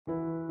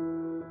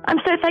I'm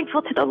so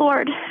thankful to the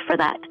Lord for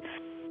that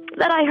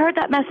I heard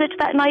that message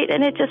that night,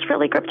 and it just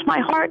really gripped my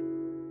heart.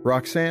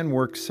 Roxanne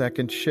worked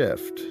second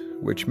shift,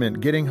 which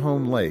meant getting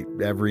home late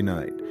every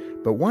night.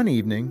 But one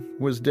evening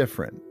was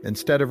different.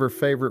 Instead of her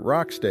favorite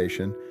rock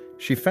station,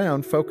 she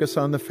found Focus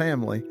on the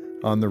Family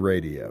on the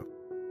radio.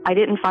 I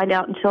didn't find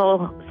out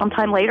until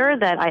sometime later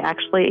that I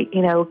actually,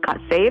 got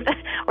saved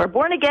or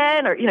born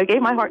again or,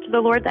 gave my heart to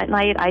the Lord that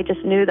night. I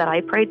just knew that I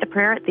prayed the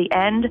prayer at the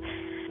end.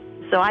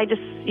 So I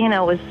just,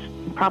 was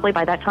probably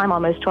by that time,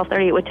 almost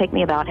 12:30, it would take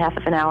me about half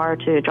of an hour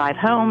to drive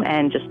home,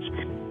 and just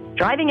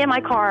driving in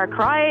my car,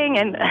 crying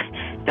and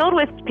filled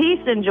with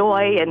peace and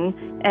joy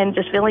and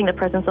just feeling the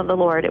presence of the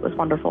Lord. It was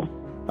wonderful.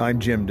 I'm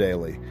Jim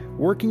Daly.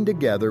 Working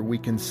together, we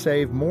can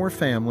save more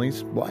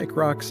families like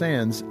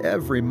Roxanne's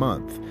every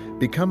month.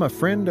 Become a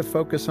friend of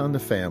Focus on the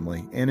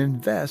Family and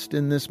invest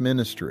in this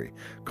ministry.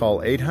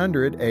 Call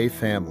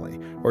 800-A-FAMILY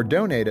or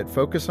donate at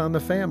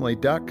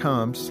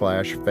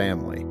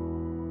focusonthefamily.com/family.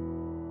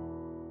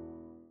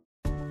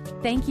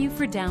 Thank you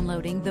for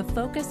downloading the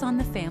Focus on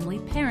the Family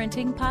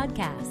Parenting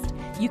Podcast.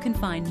 You can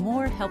find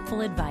more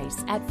helpful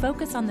advice at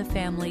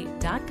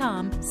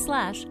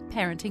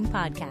focusonthefamily.com/parenting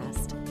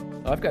podcast.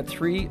 I've got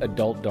 3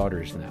 adult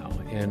daughters now,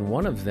 and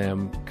one of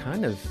them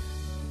kind of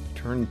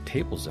turned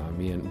tables on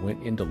me and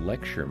went into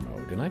lecture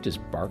mode, and I just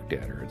barked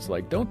at her. It's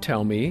like, don't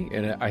tell me,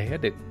 and I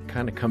had to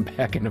kind of come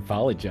back and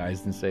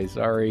apologize and say,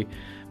 sorry,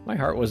 my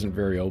heart wasn't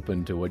very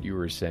open to what you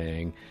were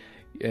saying,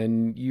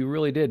 and you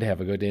really did have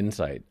a good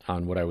insight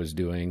on what I was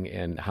doing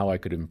and how I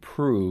could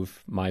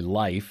improve my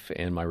life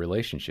and my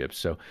relationships.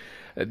 So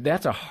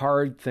that's a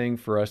hard thing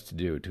for us to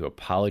do, to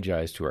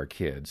apologize to our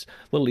kids.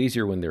 A little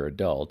easier when they're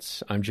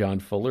adults. I'm John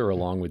Fuller,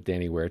 along with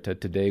Danny Huerta.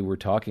 Today we're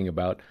talking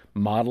about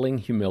modeling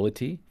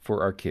humility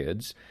for our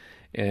kids.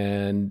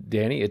 And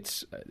Danny,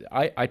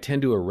 I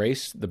tend to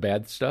erase the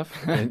bad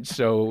stuff. And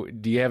so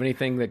do you have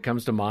anything that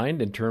comes to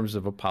mind in terms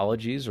of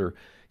apologies or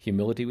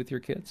humility with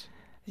your kids?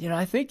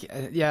 I think,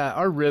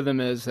 our rhythm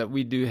is that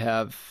we do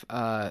have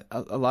a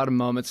lot of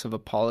moments of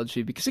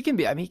apology, because it can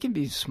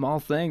be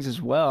small things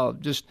as well,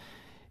 just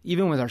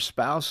even with our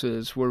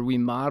spouses, where we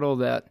model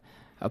that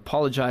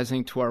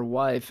apologizing to our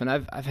wife. And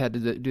I've had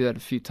to do that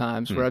a few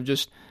times where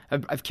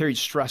I've carried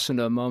stress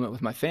into a moment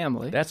with my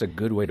family. That's a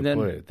good way to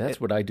put it.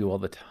 That's what I do all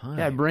the time.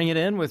 Yeah, I bring it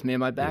in with me in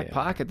my back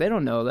pocket. They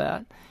don't know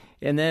that.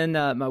 And then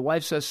my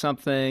wife says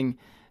something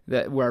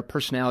where our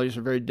personalities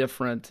are very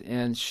different,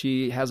 and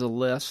she has a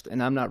list,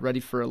 and I'm not ready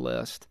for a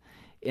list,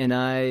 and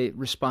I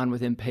respond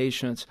with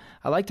impatience.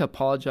 I like to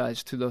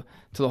apologize to the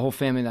whole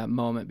family in that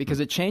moment, because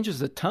it changes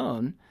the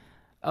tone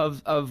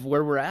of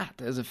where we're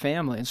at as a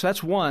family. And so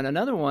that's one.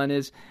 Another one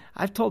is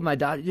I've told my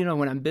daughter,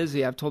 when I'm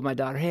busy, I've told my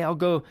daughter, hey, I'll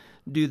go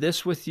do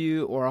this with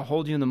you, or I'll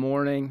hold you in the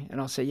morning,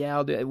 and I'll say, yeah,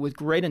 I'll do it with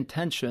great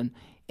intention,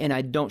 and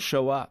I don't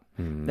show up.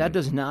 That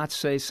does not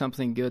say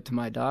something good to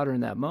my daughter in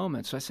that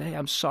moment. So I say, hey,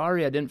 I'm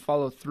sorry I didn't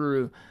follow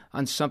through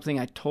on something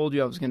I told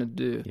you I was going to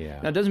do.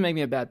 Yeah. Now, it doesn't make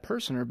me a bad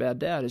person or a bad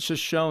dad. It's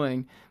just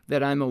showing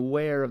that I'm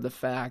aware of the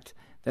fact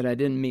that I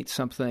didn't meet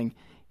something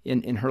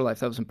in her life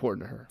that was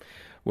important to her.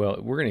 Well,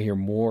 we're going to hear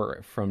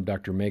more from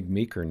Dr. Meg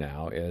Meeker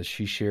now as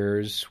she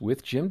shares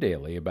with Jim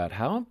Daly about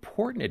how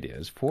important it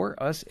is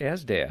for us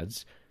as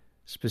dads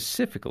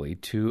specifically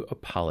to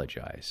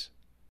apologize.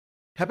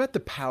 How about the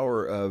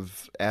power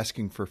of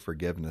asking for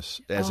forgiveness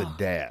as a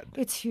dad?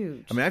 It's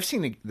huge. I mean, I've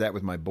seen that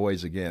with my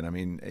boys again. I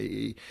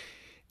mean,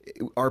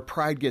 our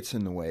pride gets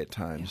in the way at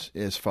times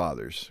as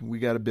fathers. We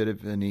got a bit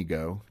of an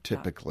ego,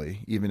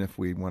 typically, even if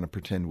we want to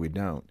pretend we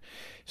don't.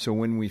 So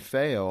when we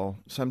fail,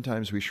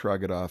 sometimes we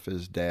shrug it off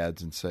as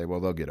dads and say, well,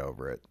 they'll get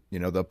over it.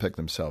 They'll pick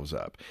themselves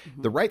up.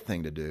 Mm-hmm. The right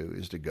thing to do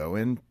is to go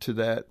into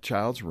that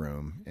child's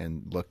room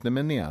and look them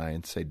in the eye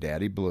and say,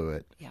 Daddy blew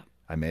it. Yeah.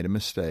 I made a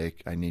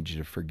mistake. I need you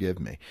to forgive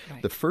me.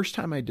 Right. The first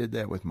time I did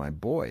that with my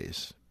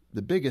boys,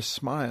 the biggest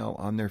smile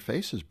on their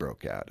faces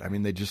broke out. I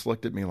mean, they just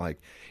looked at me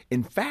like,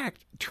 in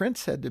fact, Trent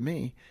said to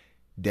me,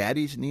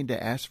 daddies need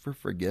to ask for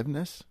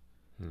forgiveness.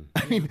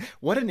 I mean,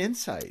 what an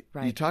insight.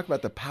 Right. You talk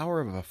about the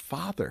power of a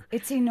father.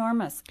 It's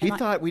enormous. He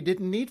thought we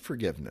didn't need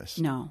forgiveness.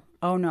 No.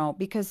 Oh, no,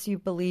 because you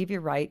believe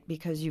you're right,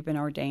 because you've been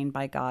ordained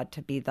by God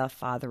to be the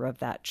father of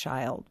that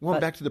child.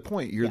 Well, back to the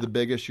point. You're the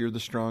biggest, you're the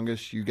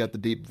strongest, you got the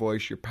deep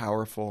voice, you're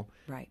powerful.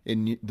 Right.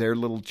 In their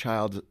little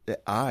child's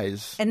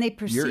eyes, and they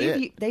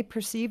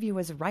perceive you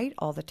as right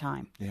all the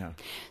time. Yeah.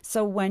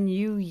 So when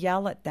you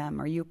yell at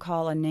them or you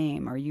call a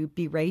name or you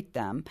berate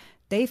them,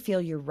 they feel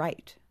you're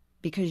right.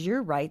 Because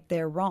you're right,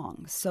 they're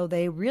wrong. So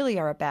they really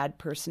are a bad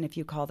person if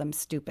you call them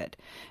stupid.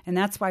 And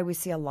that's why we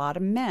see a lot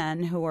of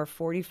men who are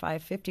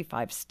 45,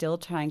 55 still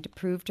trying to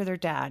prove to their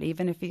dad,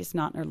 even if he's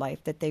not in their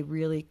life, that they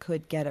really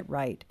could get it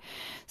right.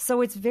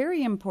 So it's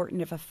very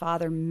important if a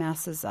father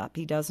messes up,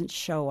 he doesn't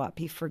show up,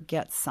 he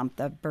forgets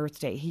something, a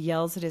birthday, he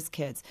yells at his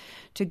kids,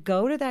 to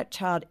go to that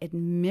child,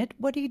 admit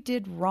what he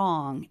did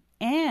wrong,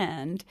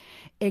 and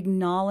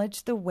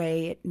acknowledge the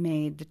way it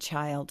made the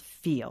child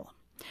feel.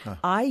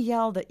 I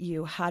yelled at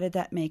you. How did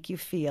that make you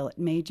feel? It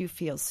made you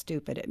feel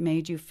stupid. It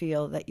made you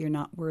feel that you're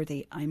not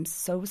worthy. I'm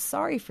so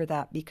sorry for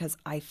that because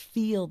I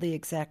feel the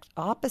exact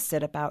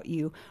opposite about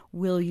you.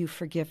 Will you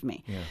forgive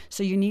me? Yeah.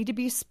 So you need to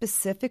be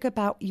specific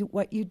about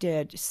what you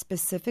did,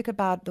 specific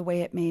about the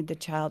way it made the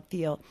child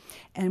feel.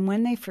 And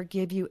when they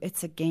forgive you,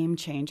 it's a game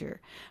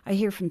changer. I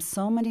hear from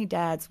so many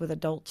dads with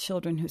adult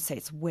children who say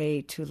it's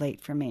way too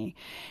late for me.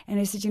 And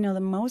I said, the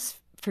most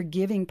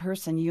forgiving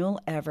person you'll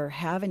ever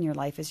have in your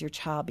life is your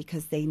child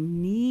because they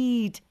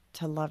need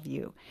to love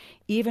you,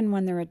 even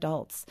when they're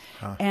adults.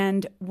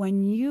 And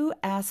when you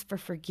ask for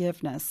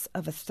forgiveness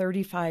of a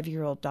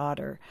 35-year-old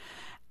daughter,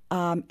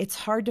 it's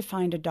hard to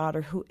find a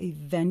daughter who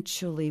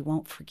eventually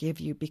won't forgive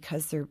you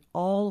because they're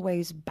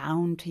always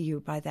bound to you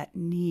by that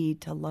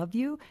need to love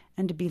you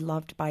and to be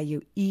loved by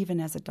you, even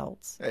as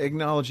adults.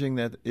 Acknowledging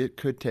that it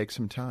could take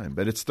some time,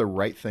 but it's the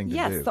right thing to do.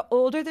 Yes, the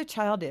older the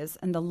child is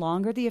and the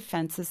longer the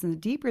offenses and the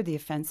deeper the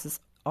offenses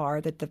are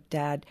that the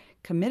dad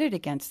committed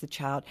against the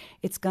child,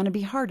 it's going to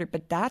be harder.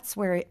 But that's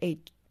where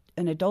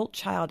an adult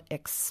child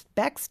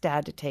expects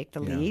dad to take the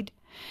lead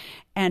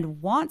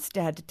and wants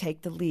dad to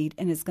take the lead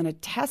and is going to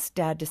test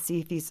dad to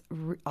see if he's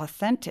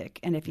authentic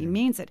and if he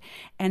means it.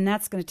 And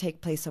that's going to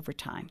take place over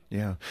time.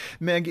 Yeah.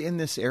 Meg, in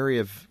this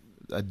area of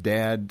a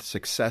dad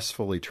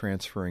successfully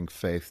transferring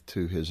faith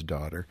to his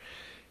daughter,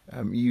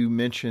 you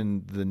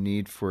mentioned the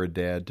need for a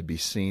dad to be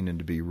seen and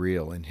to be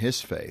real in his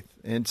faith.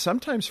 And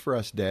sometimes for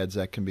us dads,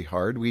 that can be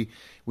hard. We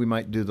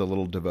might do the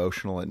little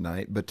devotional at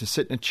night, but to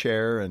sit in a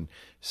chair and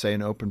say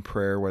an open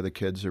prayer while the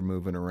kids are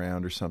moving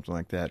around or something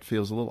like that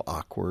feels a little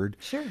awkward.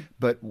 Sure.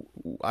 But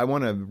I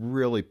want to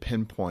really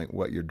pinpoint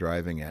what you're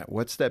driving at.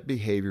 What's that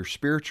behavior,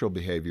 spiritual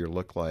behavior,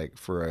 look like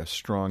for a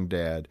strong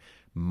dad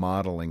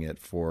modeling it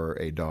for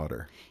a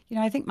daughter?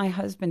 I think my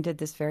husband did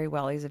this very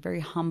well. He's a very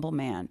humble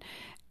man.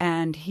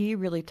 And he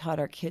really taught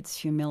our kids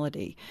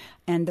humility.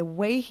 And the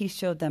way he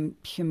showed them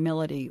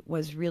humility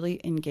was really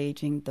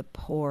engaging the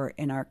poor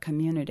in our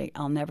community.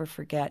 I'll never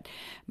forget,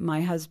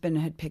 my husband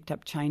had picked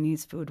up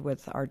Chinese food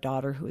with our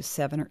daughter, who was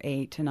 7 or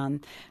 8,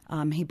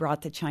 and he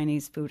brought the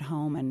Chinese food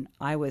home, and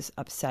I was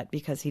upset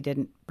because he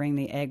didn't bring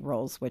the egg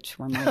rolls, which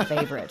were my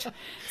favorite.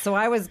 So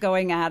I was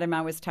going at him.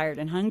 I was tired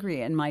and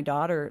hungry, and my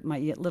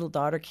little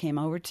daughter came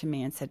over to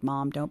me and said,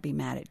 "Mom, don't be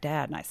mad at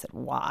Dad." And I said,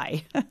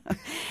 "Why?"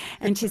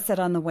 And she said,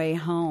 on the way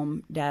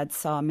home, Dad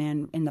saw a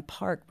man in the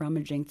park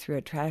rummaging through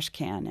a trash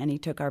can, and he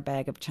took our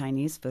bag of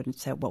Chinese food and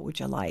said, "What would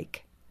you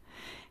like?"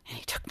 And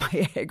he took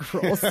my egg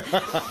rolls.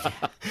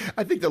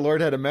 I think the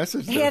Lord had a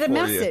message there. He had a for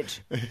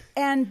message. You.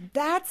 And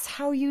that's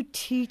how you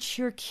teach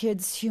your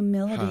kids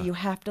humility. You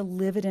have to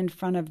live it in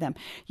front of them.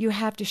 You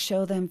have to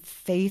show them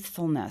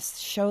faithfulness.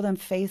 Show them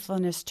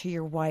faithfulness to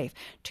your wife,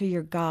 to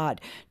your God,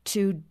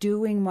 to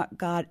doing what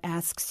God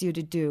asks you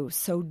to do.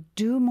 So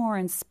do more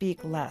and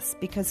speak less,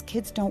 because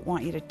kids don't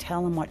want you to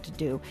tell them what to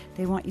do.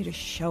 They want you to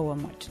show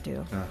them what to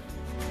do.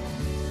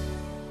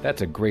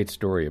 That's a great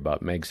story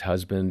about Meg's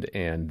husband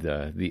and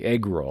the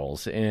egg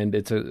rolls, and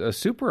it's a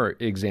super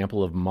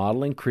example of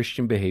modeling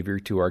Christian behavior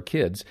to our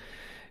kids.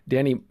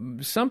 Danny,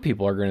 some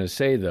people are going to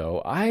say,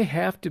 though, I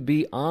have to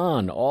be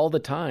on all the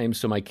time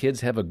so my kids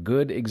have a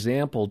good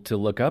example to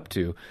look up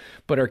to.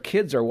 But our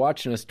kids are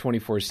watching us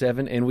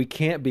 24/7, and we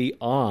can't be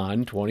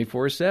on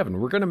 24/7.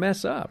 We're going to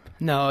mess up.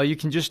 No, you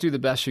can just do the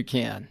best you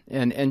can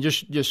and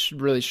just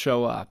really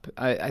show up.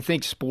 I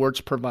think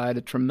sports provide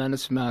a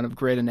tremendous amount of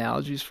great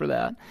analogies for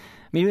that.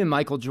 I mean, even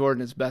Michael Jordan,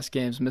 his best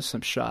games, missed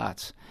some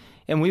shots.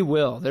 And we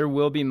will. There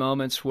will be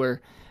moments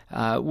where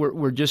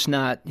we're just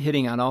not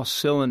hitting on all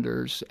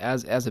cylinders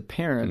as a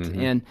parent.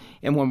 Mm-hmm.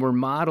 And when we're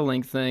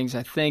modeling things,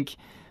 I think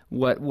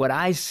what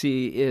I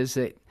see is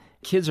that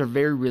kids are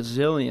very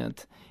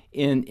resilient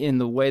in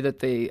the way that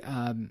they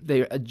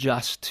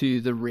adjust to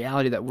the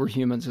reality that we're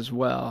humans as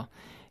well.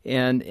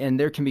 And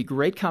there can be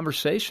great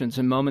conversations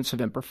in moments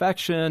of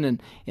imperfection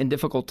and in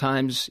difficult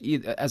times,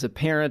 either as a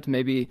parent,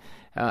 maybe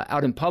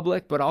out in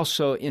public, but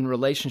also in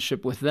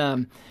relationship with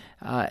them.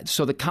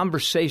 So the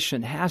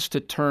conversation has to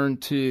turn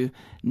to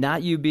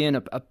not you being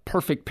a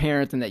perfect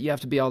parent and that you have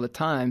to be all the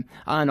time,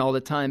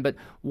 but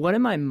what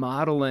am I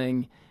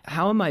modeling?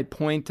 How am I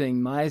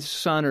pointing my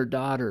son or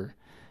daughter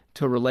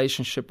to a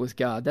relationship with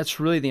God? That's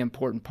really the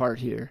important part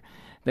here,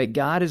 that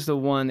God is the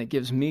one that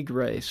gives me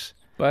grace.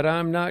 But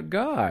I'm not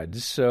God.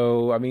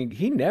 So, I mean,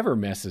 he never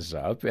messes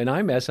up, and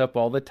I mess up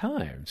all the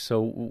time.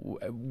 So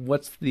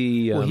what's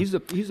the he's the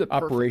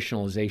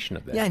operationalization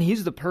of that? Yeah, and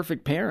he's the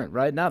perfect parent,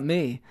 right? Not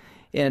me.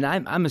 And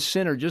I'm a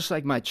sinner just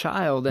like my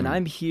child, and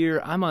I'm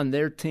here. I'm on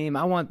their team.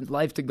 I want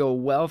life to go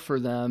well for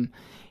them.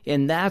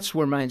 And that's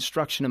where my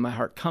instruction in my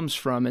heart comes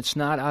from. It's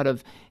not out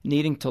of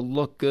needing to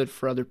look good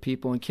for other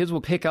people. And kids will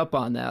pick up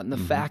on that, and the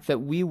fact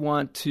that we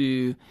want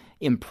to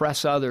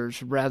impress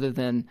others rather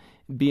than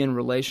be in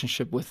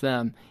relationship with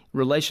them.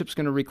 Relationship's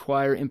going to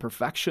require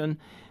imperfection.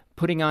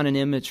 Putting on an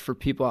image for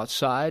people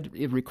outside,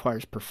 it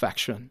requires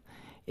perfection.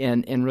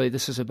 And really,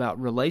 this is about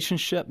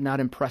relationship, not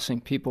impressing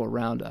people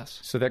around us.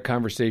 So that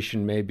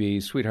conversation may be,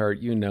 sweetheart,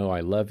 you know I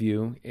love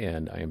you,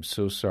 and I am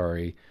so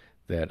sorry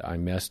that I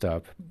messed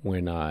up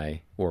when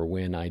I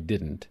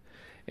didn't,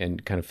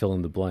 and kind of fill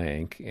in the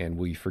blank, and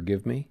will you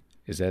forgive me?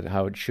 Is that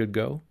how it should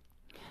go?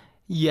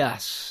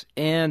 Yes,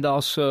 and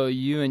also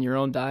you in your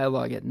own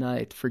dialogue at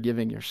night,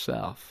 forgiving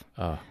yourself.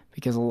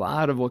 Because a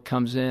lot of what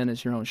comes in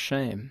is your own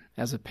shame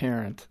as a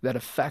parent that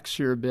affects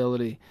your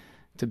ability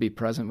to be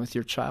present with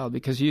your child,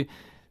 because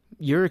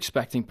you're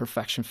expecting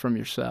perfection from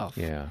yourself.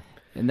 Yeah.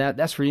 And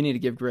that's where you need to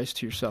give grace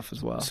to yourself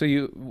as well. So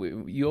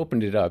you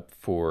opened it up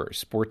for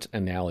sports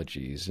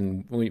analogies.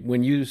 And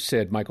when you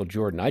said Michael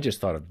Jordan, I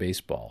just thought of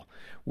baseball,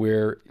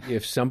 where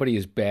if somebody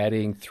is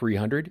batting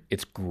 300,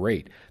 it's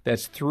great.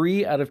 That's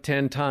 3 out of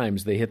 10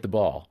 times they hit the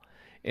ball.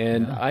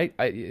 And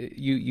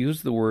you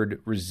use the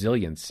word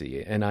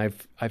resiliency, and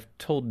I've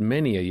told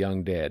many a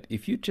young dad,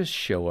 if you just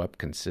show up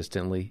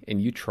consistently and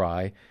you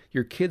try,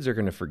 your kids are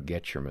going to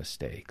forget your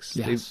mistakes.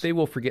 Yes. They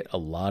will forget a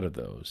lot of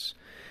those.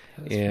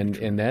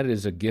 And that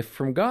is a gift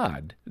from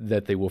God,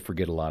 that they will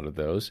forget a lot of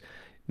those.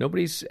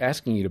 Nobody's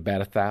asking you to bat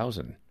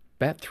 1,000.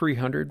 Bat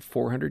 300,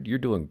 400, you're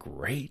doing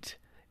great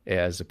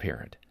as a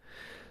parent.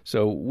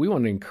 So we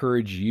want to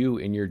encourage you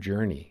in your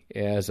journey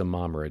as a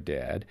mom or a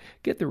dad.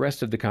 Get the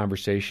rest of the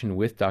conversation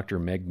with Dr.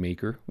 Meg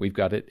Meeker. We've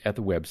got it at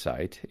the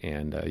website,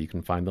 and you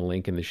can find the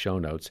link in the show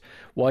notes.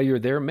 While you're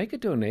there, make a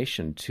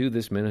donation to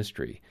this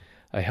ministry.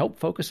 Help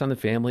focus on the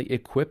family,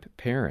 equip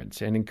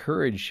parents, and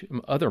encourage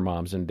other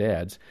moms and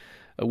dads.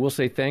 We'll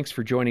say thanks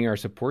for joining our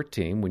support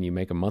team when you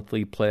make a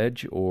monthly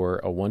pledge or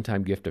a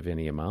one-time gift of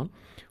any amount.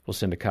 We'll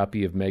send a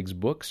copy of Meg's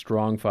book,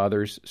 Strong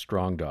Fathers,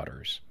 Strong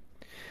Daughters.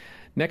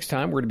 Next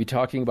time, we're going to be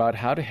talking about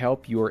how to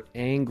help your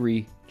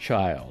angry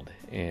child.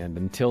 And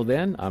until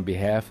then, on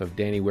behalf of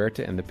Danny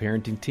Huerta and the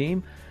parenting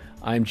team,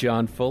 I'm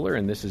John Fuller,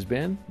 and this has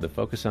been the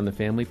Focus on the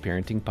Family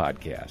Parenting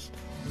Podcast.